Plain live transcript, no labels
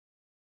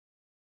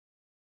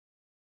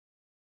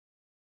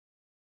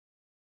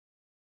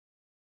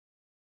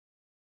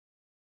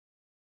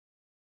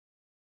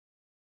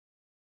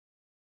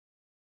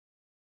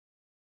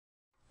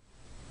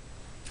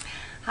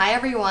Hi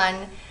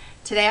everyone.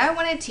 Today I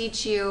want to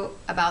teach you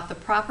about the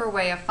proper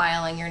way of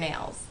filing your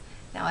nails.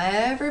 Now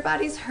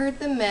everybody's heard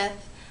the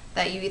myth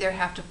that you either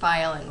have to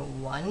file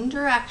in one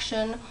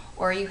direction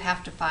or you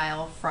have to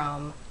file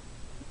from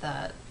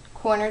the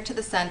corner to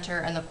the center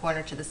and the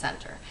corner to the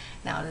center.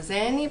 Now does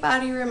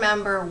anybody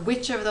remember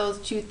which of those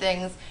two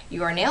things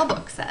your nail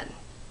book said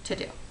to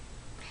do?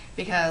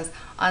 Because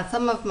on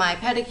some of my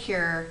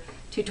pedicure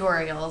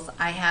tutorials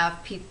I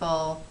have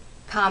people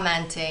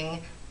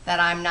commenting that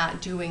I'm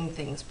not doing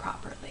things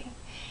properly.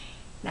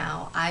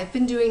 Now, I've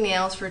been doing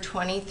nails for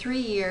 23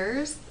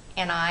 years,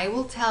 and I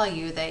will tell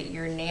you that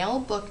your nail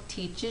book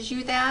teaches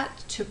you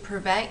that to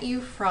prevent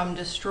you from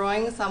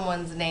destroying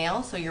someone's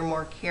nail, so you're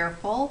more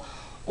careful,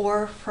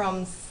 or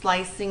from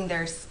slicing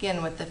their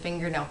skin with the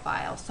fingernail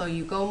file, so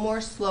you go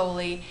more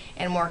slowly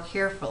and more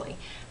carefully.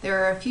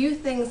 There are a few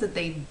things that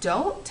they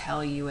don't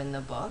tell you in the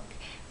book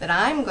that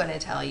I'm going to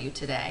tell you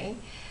today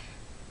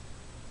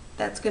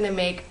that's going to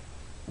make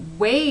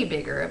way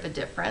bigger of a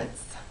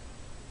difference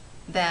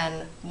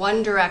than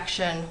one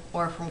direction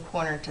or from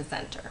corner to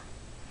center.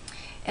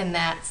 And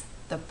that's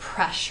the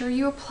pressure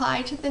you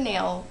apply to the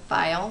nail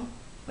file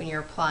when you're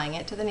applying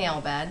it to the nail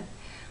bed,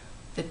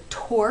 the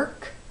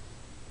torque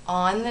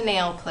on the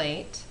nail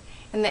plate,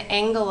 and the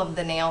angle of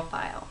the nail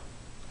file.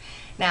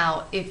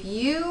 Now, if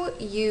you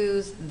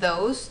use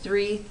those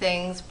three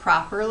things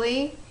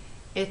properly,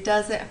 it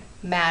doesn't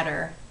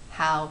matter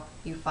how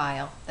you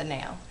file the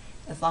nail,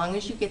 as long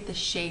as you get the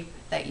shape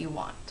that you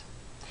want.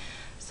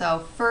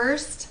 So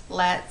first,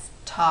 let's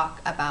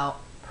talk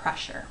about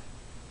pressure.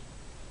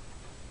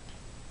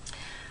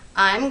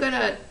 I'm going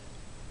to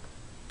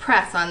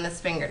press on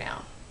this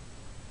fingernail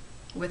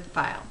with the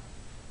file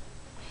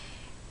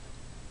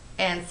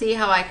and see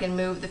how I can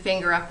move the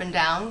finger up and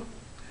down.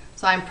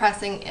 So I'm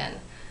pressing in.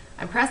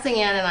 I'm pressing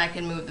in and I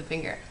can move the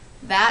finger.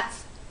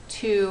 That's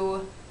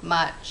too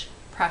much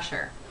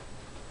pressure.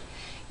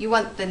 You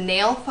want the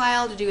nail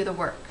file to do the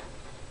work.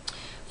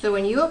 So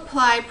when you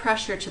apply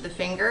pressure to the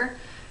finger,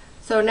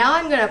 so now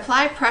I'm going to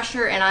apply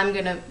pressure and I'm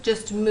going to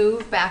just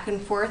move back and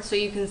forth so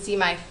you can see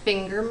my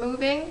finger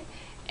moving,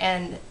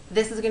 and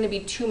this is going to be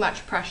too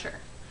much pressure.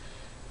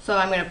 So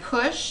I'm going to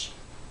push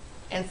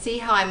and see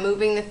how I'm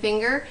moving the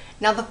finger.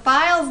 Now the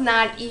file's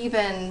not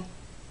even,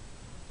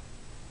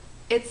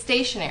 it's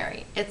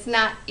stationary. It's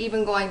not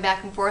even going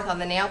back and forth on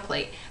the nail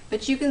plate,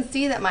 but you can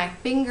see that my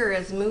finger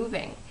is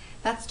moving.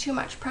 That's too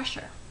much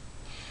pressure.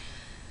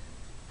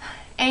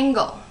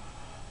 Angle.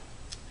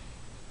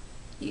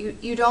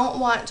 You don't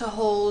want to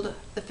hold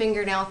the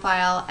fingernail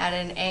file at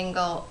an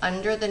angle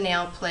under the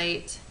nail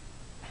plate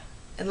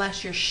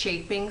unless you're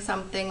shaping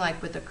something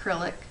like with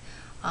acrylic.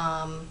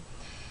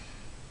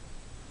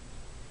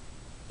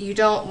 You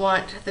don't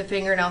want the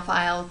fingernail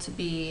file to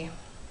be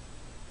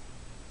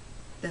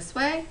this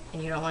way,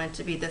 and you don't want it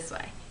to be this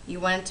way. You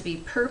want it to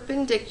be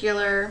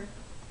perpendicular.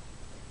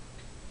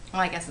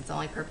 Well, I guess it's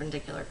only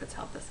perpendicular if it's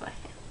held this way.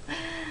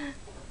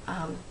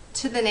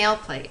 To the nail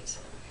plate.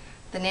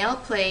 The nail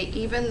plate,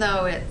 even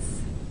though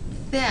it's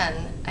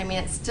thin, I mean,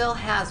 it still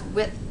has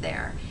width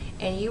there,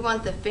 and you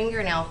want the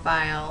fingernail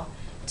file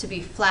to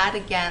be flat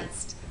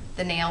against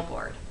the nail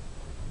board.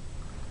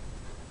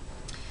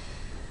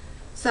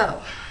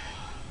 So,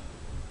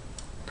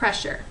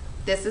 pressure.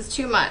 This is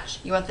too much.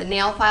 You want the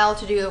nail file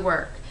to do the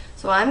work.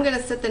 So I'm going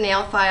to sit the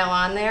nail file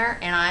on there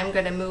and I'm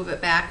going to move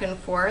it back and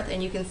forth,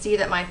 and you can see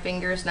that my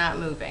finger's not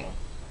moving.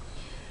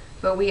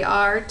 But we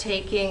are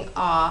taking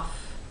off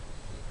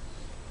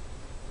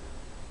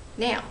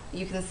nail.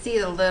 You can see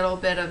the little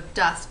bit of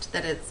dust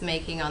that it's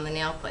making on the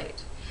nail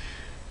plate.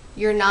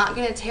 You're not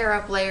going to tear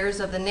up layers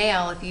of the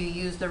nail if you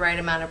use the right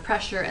amount of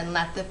pressure and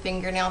let the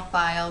fingernail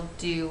file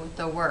do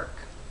the work.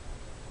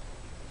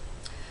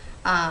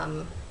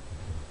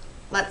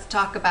 Let's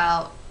talk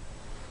about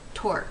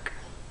torque.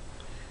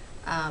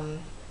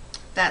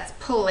 That's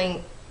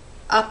pulling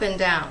up and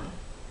down.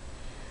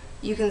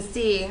 You can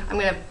see I'm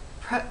going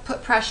to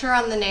put pressure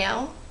on the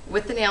nail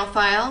with the nail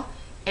file,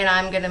 and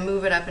I'm going to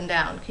move it up and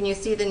down. Can you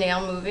see the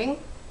nail moving?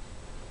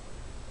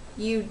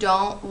 You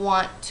don't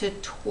want to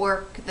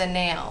torque the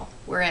nail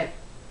where it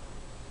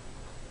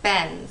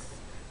bends,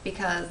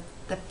 because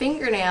the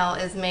fingernail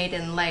is made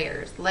in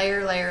layers.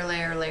 Layer, layer,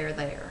 layer, layer,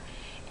 layer.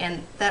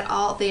 And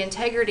the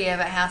integrity of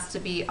it has to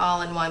be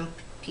all in one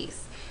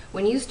piece.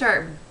 When you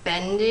start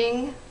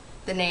bending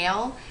the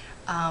nail,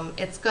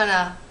 it's going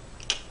to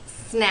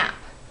snap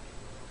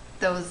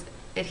those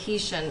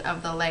adhesion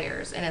of the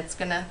layers, and it's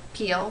going to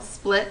peel,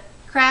 split,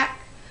 crack,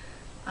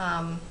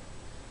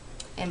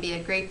 and be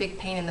a great big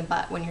pain in the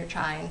butt when you're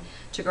trying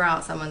to grow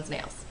out someone's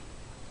nails.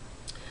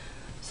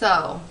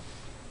 So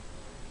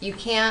you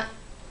can't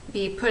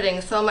be putting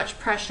so much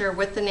pressure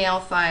with the nail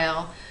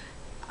file,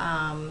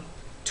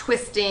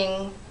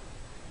 twisting,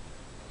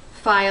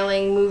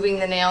 filing, moving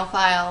the nail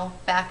file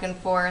back and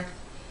forth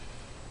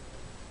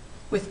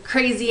with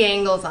crazy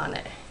angles on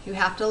it. You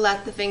have to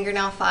let the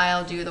fingernail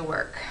file do the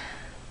work.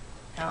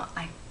 Now,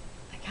 I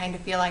kind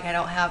of feel like I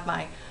don't have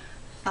my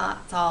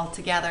thoughts all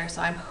together,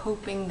 so I'm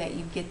hoping that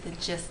you get the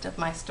gist of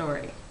my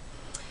story.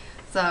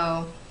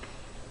 So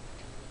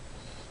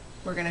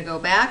We're going to go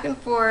back and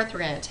forth. We're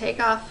going to take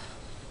off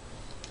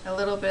a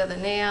little bit of the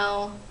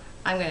nail.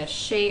 I'm going to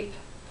shape.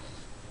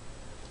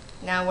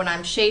 Now when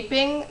I'm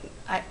shaping,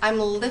 I'm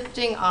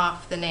lifting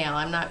off the nail.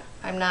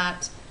 I'm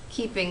not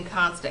keeping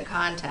constant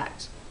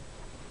contact.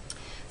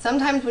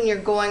 Sometimes when you're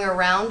going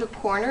around a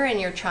corner and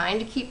you're trying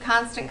to keep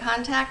constant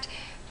contact,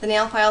 the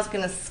nail file is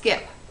going to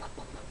skip.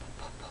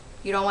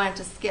 You don't want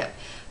it to skip.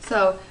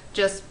 So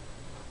just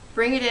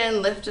bring it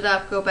in, lift it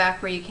up, go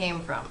back where you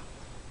came from.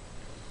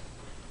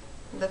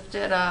 Lift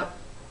it up.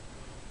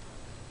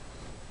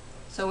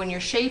 So when you're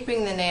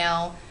shaping the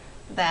nail,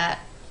 that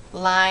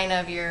line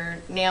of your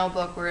nail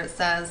book where it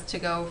says to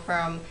go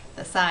from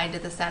the side to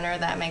the center,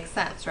 that makes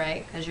sense,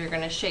 right? Because you're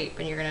going to shape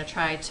and you're going to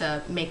try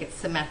to make it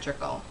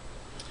symmetrical.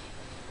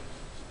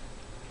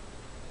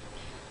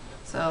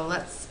 So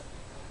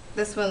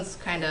this one's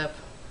kind of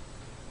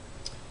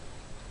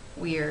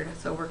weird,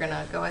 so we're going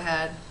to go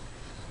ahead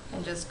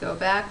and just go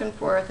back and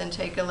forth and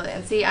take a look.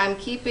 And see, I'm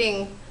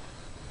keeping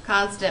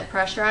constant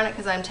pressure on it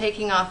because I'm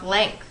taking off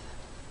length.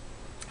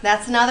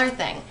 That's another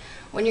thing.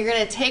 When you're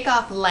going to take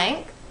off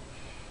length,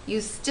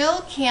 you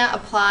still can't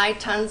apply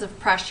tons of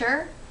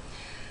pressure,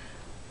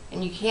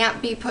 and you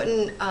can't be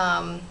putting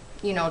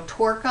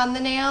torque on the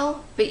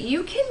nail, but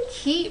you can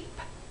keep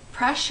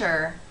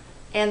pressure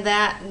and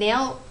that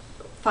nail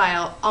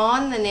file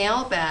on the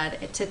nail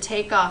bed to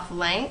take off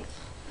length,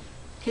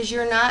 because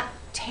you're not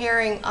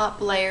tearing up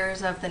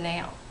layers of the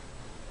nail.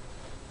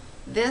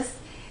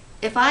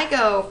 If I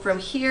go from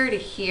here to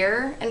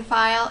here and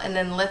file and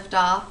then lift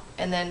off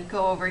and then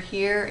go over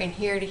here and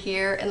here to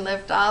here and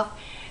lift off,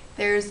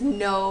 there's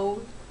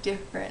no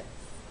difference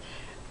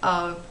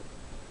of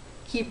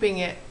keeping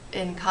it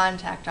in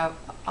contact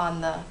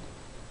on the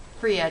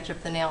free edge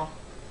of the nail.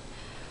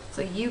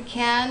 So you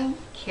can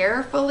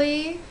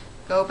carefully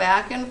go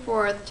back and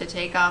forth to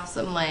take off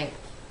some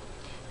length,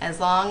 as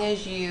long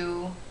as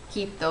you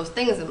keep those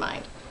things in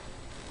mind.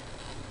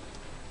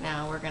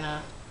 Now we're going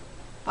to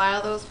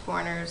file those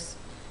corners.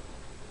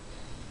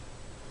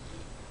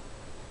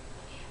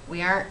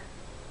 We aren't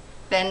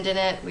bending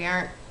it, we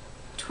aren't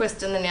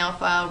twisting the nail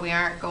file, we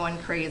aren't going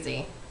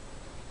crazy.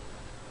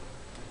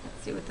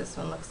 Let's see what this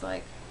one looks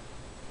like.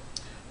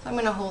 So I'm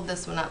going to hold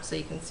this one up so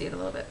you can see it a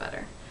little bit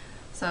better.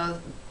 So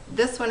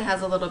this one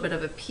has a little bit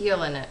of a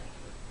peel in it.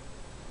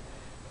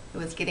 It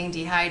was getting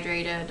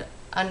dehydrated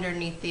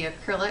underneath the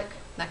acrylic.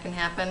 That can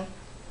happen.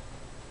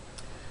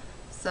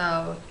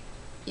 So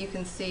you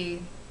can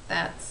see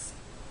that's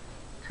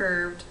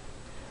curved.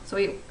 So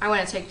I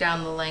want to take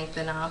down the length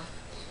enough.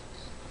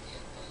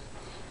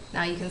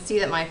 Now you can see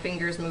that my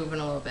finger's moving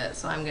a little bit,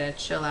 so I'm going to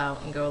chill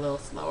out and go a little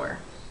slower.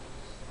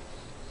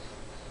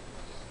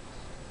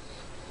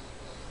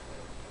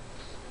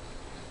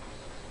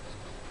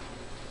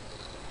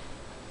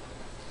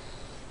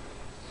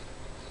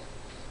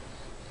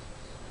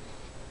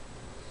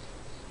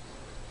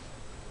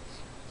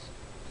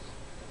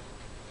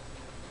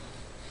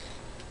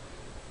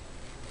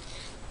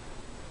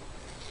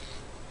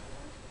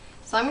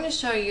 So I'm going to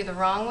show you the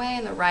wrong way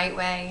and the right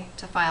way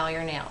to file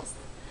your nails.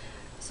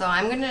 So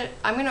I'm going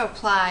to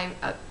apply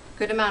a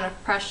good amount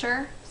of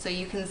pressure so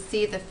you can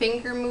see the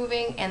finger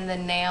moving and the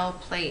nail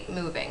plate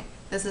moving.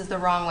 This is the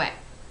wrong way.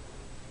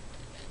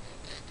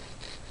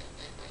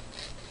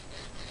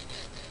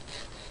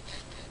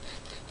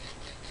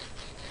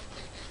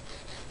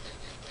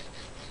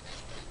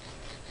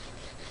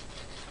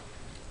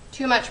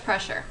 Too much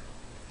pressure.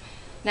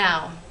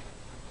 Now,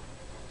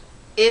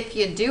 if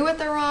you do it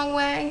the wrong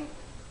way,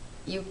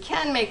 you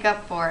can make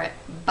up for it,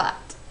 but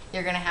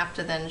you're going to have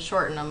to then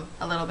shorten them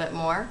a little bit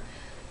more.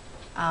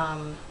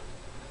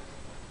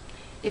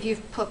 If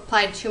you've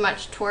applied too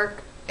much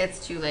torque,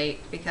 it's too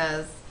late,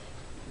 because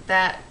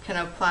that can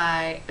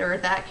affect,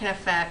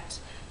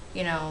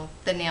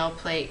 the nail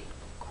plate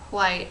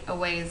quite a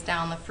ways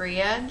down the free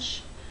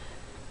edge.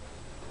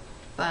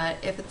 But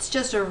if it's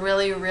just a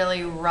really,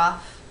 really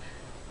rough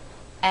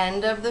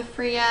end of the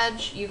free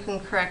edge, you can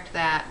correct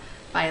that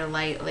by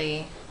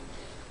lightly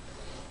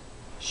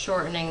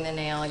shortening the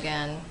nail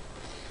again.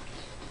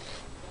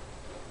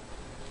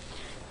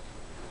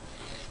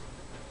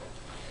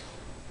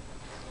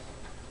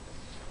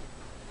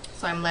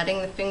 So I'm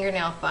letting the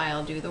fingernail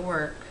file do the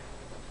work.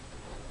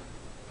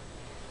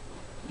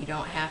 You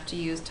don't have to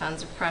use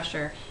tons of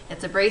pressure.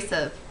 It's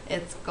abrasive.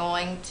 It's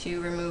going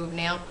to remove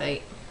nail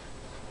plate.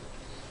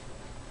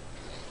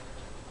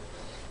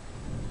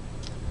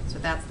 So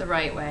that's the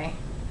right way.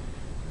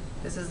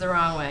 This is the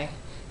wrong way.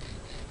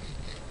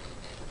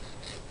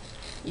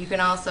 You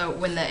can also,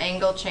 when the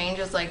angle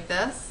changes like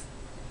this,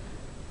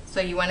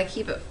 so you want to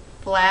keep it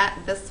flat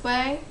this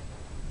way.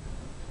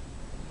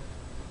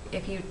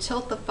 If you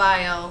tilt the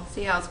file,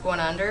 see how it's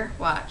going under?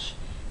 Watch.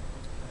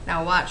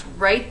 Now watch,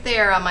 right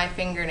there on my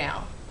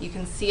fingernail, you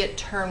can see it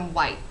turn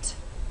white.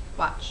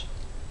 Watch.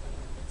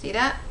 See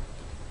that?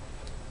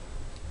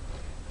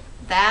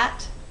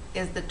 That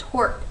is the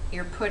torque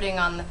you're putting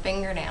on the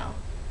fingernail.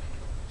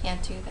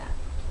 Can't do that.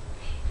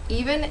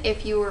 Even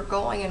if you were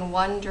going in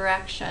one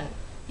direction,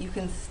 you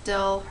can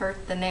still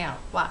hurt the nail.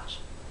 Watch.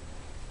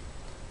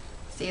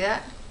 See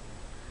that?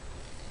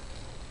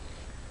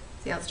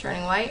 See how it's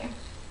turning white?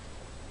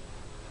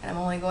 And I'm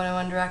only going in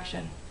one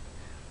direction.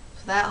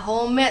 So that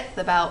whole myth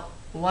about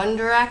one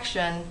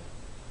direction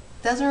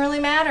doesn't really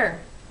matter.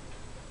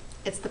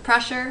 It's the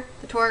pressure,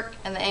 the torque,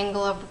 and the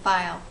angle of the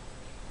file.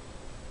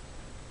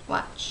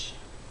 Watch.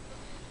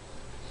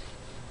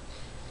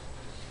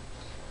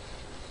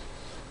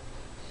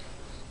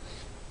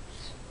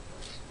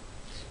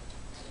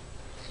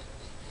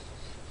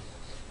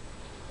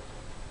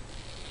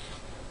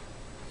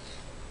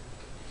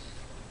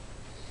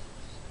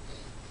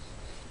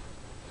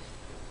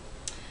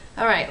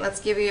 All right, let's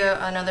give you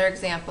another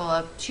example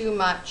of too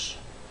much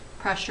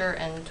pressure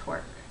and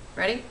torque.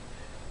 Ready?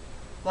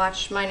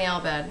 Watch my nail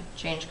bed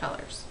change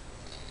colors.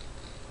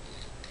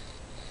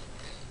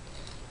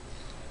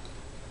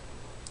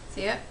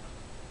 See it?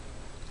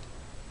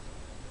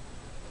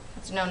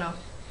 That's a no-no.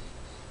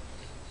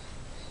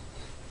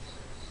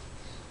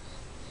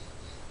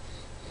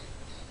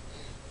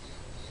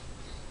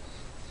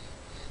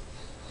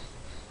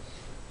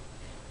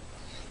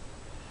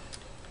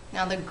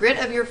 Now the grit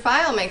of your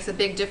file makes a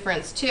big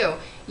difference too.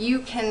 You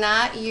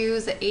cannot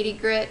use an 80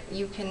 grit,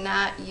 you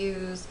cannot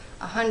use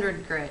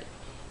 100 grit,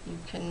 you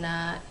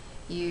cannot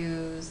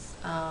use,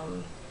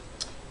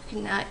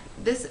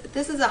 this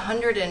is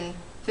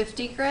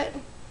 150 grit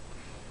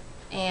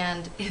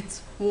and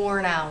it's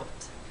worn out.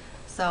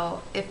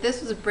 So if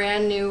this was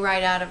brand new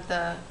right out of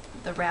the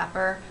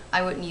wrapper,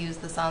 I wouldn't use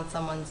this on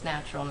someone's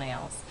natural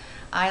nails.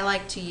 I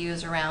like to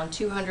use around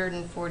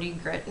 240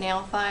 grit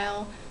nail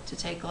file to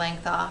take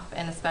length off,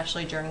 and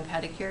especially during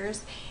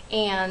pedicures.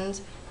 And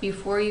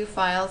before you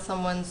file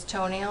someone's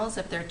toenails,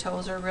 if their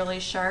toes are really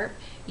sharp,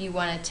 you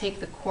want to take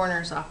the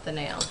corners off the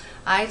nail.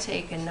 I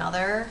take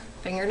another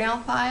fingernail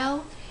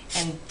file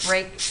and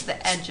break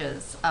the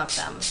edges of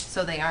them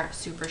so they aren't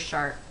super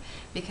sharp,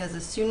 because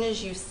as soon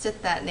as you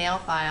sit that nail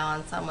file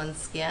on someone's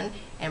skin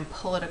and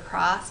pull it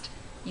across,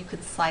 you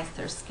could slice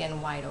their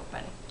skin wide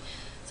open.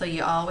 So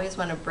you always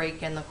want to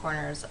break in the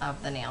corners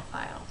of the nail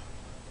file.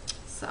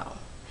 So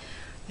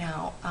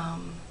now,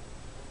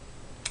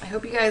 I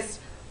hope you guys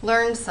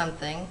learned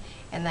something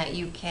and that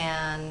you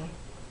can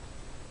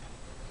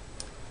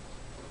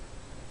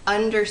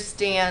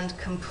understand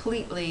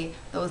completely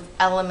those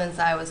elements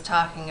I was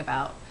talking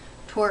about: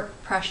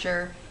 torque,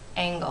 pressure,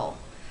 angle.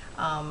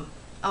 Oh,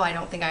 I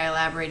don't think I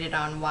elaborated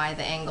on why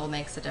the angle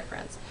makes a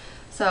difference.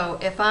 So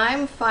if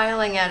I'm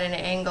filing at an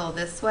angle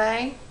this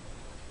way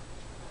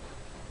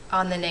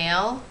on the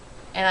nail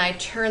and I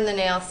turn the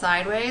nail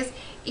sideways,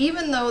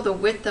 even though the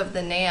width of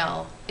the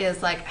nail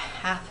is like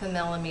 0.5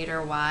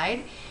 millimeter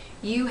wide,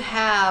 you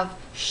have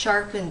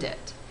sharpened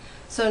it.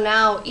 So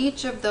now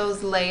each of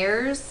those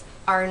layers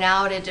are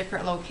now at a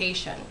different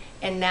location,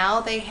 and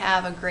now they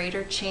have a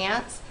greater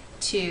chance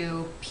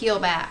to peel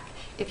back.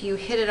 If you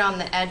hit it on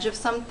the edge of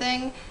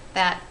something,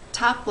 that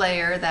top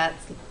layer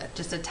that's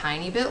just a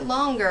tiny bit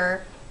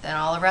longer than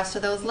all the rest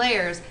of those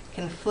layers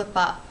can flip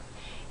up,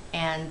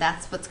 and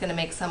that's what's going to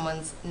make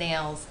someone's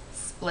nails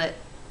split,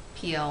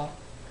 peel,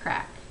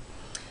 crack.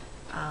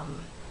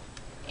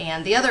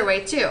 And the other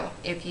way too,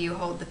 if you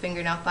hold the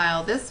fingernail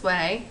file this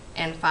way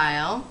and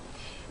file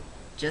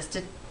just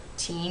a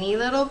teeny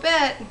little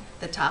bit,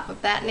 the top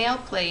of that nail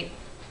plate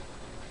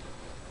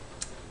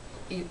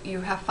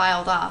you have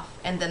filed off,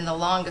 and then the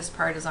longest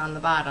part is on the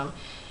bottom.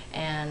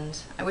 And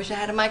I wish I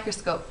had a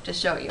microscope to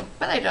show you,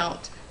 but I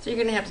don't, so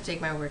you're gonna have to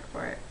take my word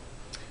for it.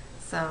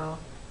 So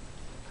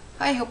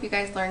I hope you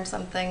guys learned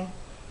something.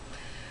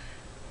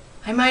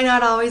 I might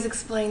not always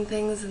explain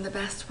things in the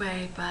best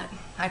way, but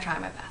I try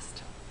my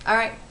best. All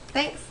right,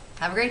 thanks.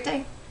 Have a great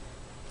day.